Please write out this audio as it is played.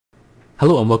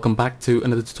Hello and welcome back to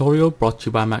another tutorial brought to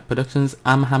you by Mac Productions.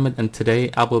 I'm Muhammad and today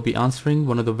I will be answering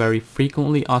one of the very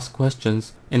frequently asked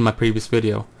questions in my previous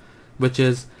video, which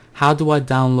is how do I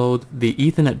download the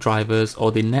Ethernet drivers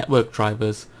or the network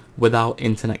drivers without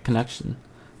internet connection?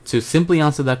 To simply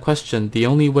answer that question, the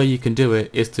only way you can do it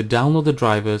is to download the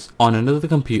drivers on another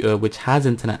computer which has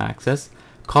internet access,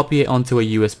 copy it onto a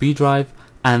USB drive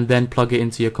and then plug it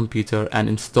into your computer and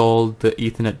install the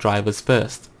Ethernet drivers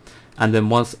first. And then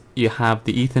once you have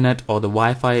the Ethernet or the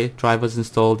Wi-Fi drivers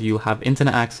installed, you'll have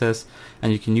internet access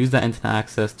and you can use that internet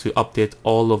access to update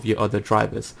all of your other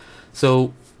drivers.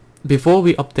 So before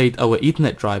we update our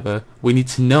Ethernet driver, we need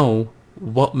to know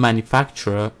what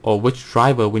manufacturer or which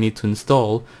driver we need to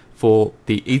install for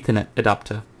the Ethernet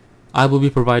adapter. I will be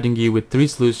providing you with 3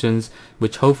 solutions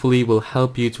which hopefully will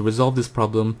help you to resolve this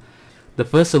problem. The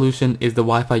first solution is the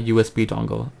Wi-Fi USB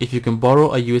dongle. If you can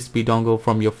borrow a USB dongle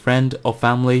from your friend or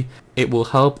family, it will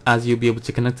help as you'll be able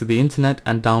to connect to the internet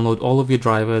and download all of your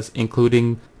drivers,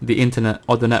 including the internet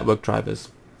or the network drivers.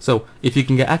 So if you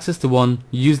can get access to one,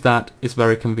 use that, it's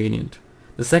very convenient.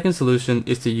 The second solution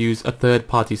is to use a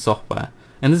third-party software.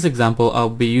 In this example, I'll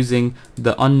be using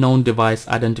the unknown device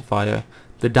identifier.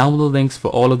 The download links for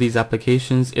all of these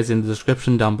applications is in the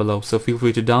description down below, so feel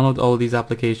free to download all of these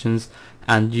applications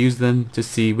and use them to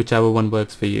see whichever one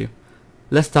works for you.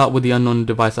 Let's start with the unknown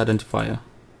device identifier.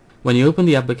 When you open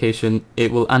the application,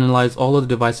 it will analyze all of the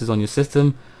devices on your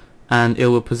system and it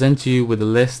will present you with a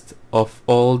list of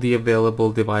all the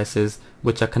available devices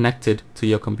which are connected to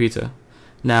your computer.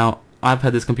 Now, I've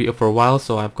had this computer for a while,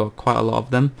 so I've got quite a lot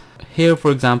of them. Here,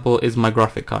 for example, is my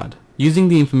graphic card. Using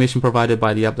the information provided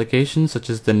by the application, such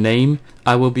as the name,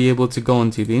 I will be able to go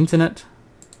onto the internet,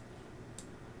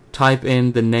 type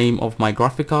in the name of my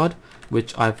graphic card,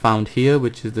 which I found here,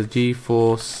 which is the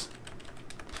GeForce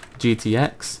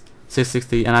GTX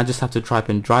 660, and I just have to type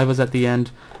in drivers at the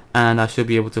end, and I should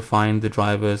be able to find the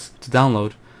drivers to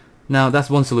download. Now,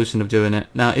 that's one solution of doing it.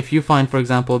 Now, if you find, for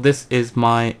example, this is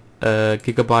my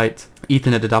gigabyte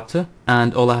Ethernet adapter,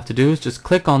 and all I have to do is just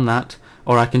click on that,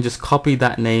 or I can just copy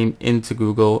that name into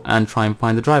Google and try and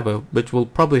find the driver, which will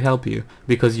probably help you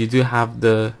because you do have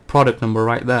the product number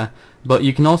right there. But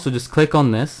you can also just click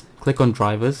on this, click on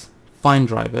drivers, find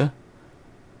driver,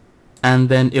 and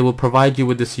then it will provide you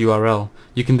with this URL.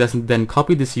 You can then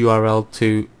copy this URL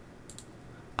to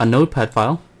a notepad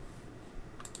file.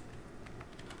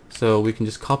 So we can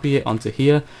just copy it onto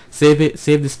here, save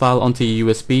this file onto your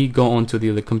USB, go onto the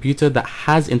other computer that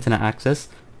has internet access,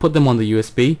 put them on the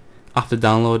USB after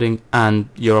downloading, and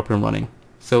you're up and running.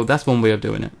 So that's one way of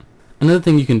doing it. Another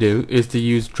thing you can do is to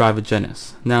use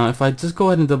Drivergenis. Now if I just go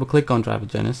ahead and double click on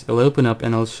Drivergenis, it'll open up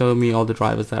and it'll show me all the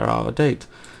drivers that are out of date,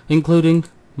 including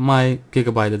my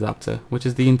gigabyte adapter, which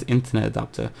is the internet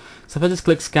adapter. So if I just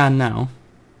click scan now,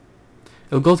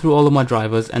 it'll go through all of my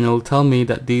drivers and it'll tell me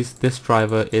that this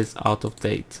driver is out of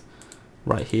date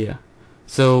right here.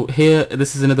 So here,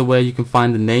 this is another way you can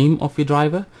find the name of your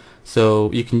driver.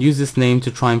 So you can use this name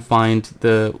to try and find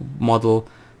the model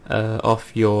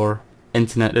of your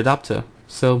internet adapter.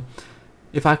 So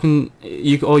if I can,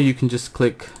 you can just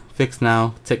click fix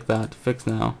now, tick that, fix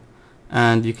now,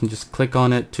 and you can just click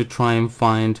on it to try and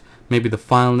find maybe the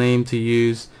file name to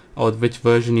use or which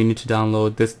version you need to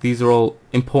download. These are all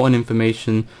important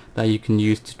information that you can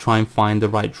use to try and find the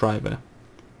right driver.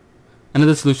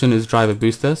 Another solution is Driver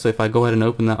Booster. So if I go ahead and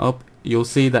open that up, you'll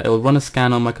see that it will run a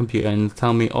scan on my computer and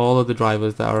tell me all of the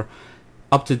drivers that are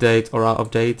up to date or out of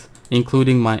date,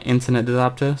 including my internet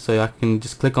adapter. So I can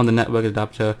just click on the network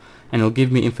adapter and it'll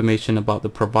give me information about the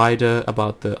provider,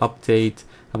 about the update,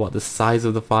 about the size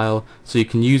of the file. So you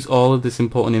can use all of this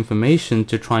important information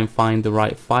to try and find the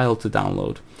right file to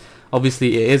download.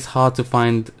 Obviously it is hard to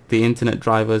find the internet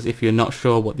drivers if you're not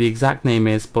sure what the exact name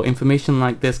is, but information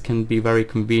like this can be very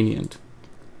convenient.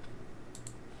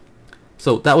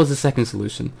 So that was the second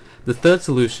solution. The third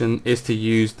solution is to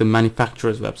use the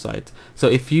manufacturer's website. So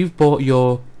if you've bought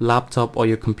your laptop or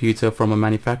your computer from a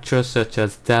manufacturer such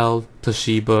as Dell,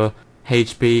 Toshiba,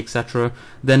 HP, etc.,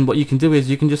 then what you can do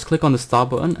is you can just click on the start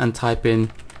button and type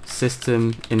in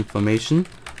system information,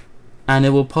 and it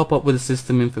will pop up with a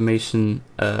system information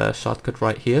shortcut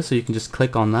right here. So you can just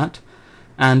click on that,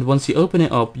 and once you open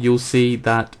it up, you'll see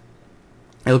that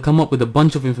it'll come up with a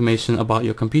bunch of information about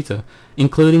your computer,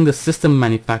 including the system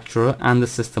manufacturer and the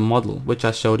system model, which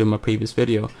I showed in my previous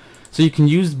video. So you can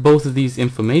use both of these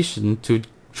information to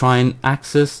try and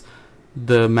access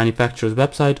the manufacturer's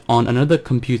website on another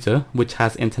computer which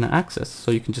has internet access.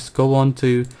 So you can just go on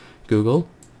to Google,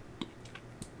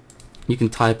 you can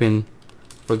type in,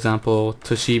 for example,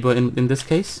 Toshiba in this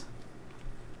case,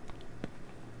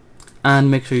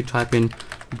 and make sure you type in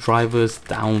drivers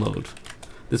download.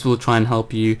 This will try and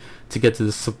help you to get to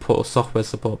the software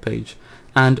support page.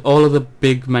 And all of the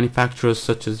big manufacturers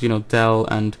such as Dell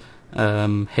and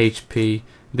HP,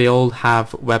 they all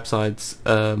have websites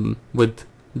with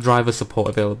driver support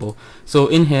available. So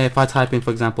in here, if I type in,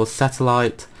 for example,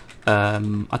 satellite, I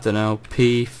don't know,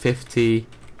 P50A,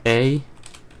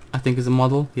 I think is a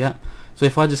model, yeah. So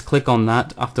if I just click on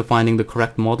that after finding the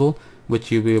correct model,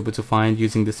 which you'll be able to find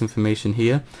using this information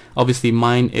here. Obviously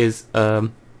mine is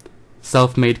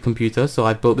self-made computer, so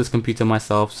I built this computer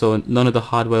myself, so none of the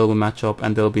hardware will match up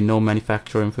and there'll be no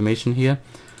manufacturer information here.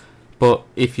 But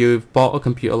if you've bought a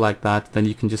computer like that, then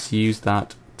you can just use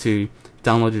that to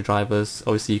download your drivers.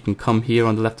 Obviously you can come here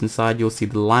on the left hand side, you'll see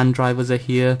the LAN drivers are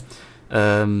here,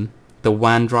 the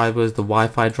WAN drivers, the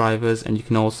Wi-Fi drivers, and you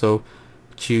can also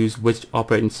choose which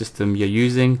operating system you're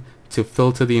using to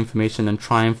filter the information and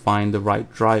try and find the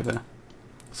right driver.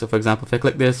 So for example, if I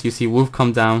click this, you see we've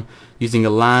come down using a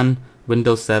LAN,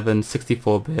 Windows 7,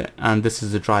 64-bit, and this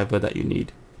is the driver that you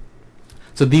need.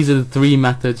 So these are the three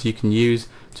methods you can use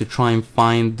to try and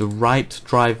find the right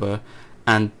driver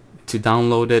and to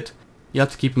download it. You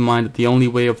have to keep in mind that the only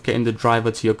way of getting the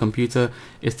driver to your computer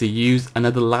is to use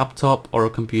another laptop or a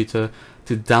computer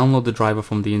to download the driver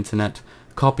from the internet,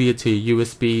 copy it to your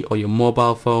USB or your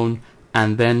mobile phone,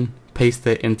 and then paste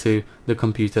it into the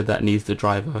computer that needs the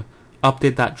driver.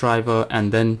 Update that driver,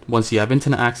 and then once you have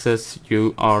internet access,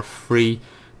 you are free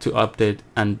to update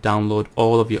and download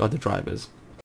all of your other drivers.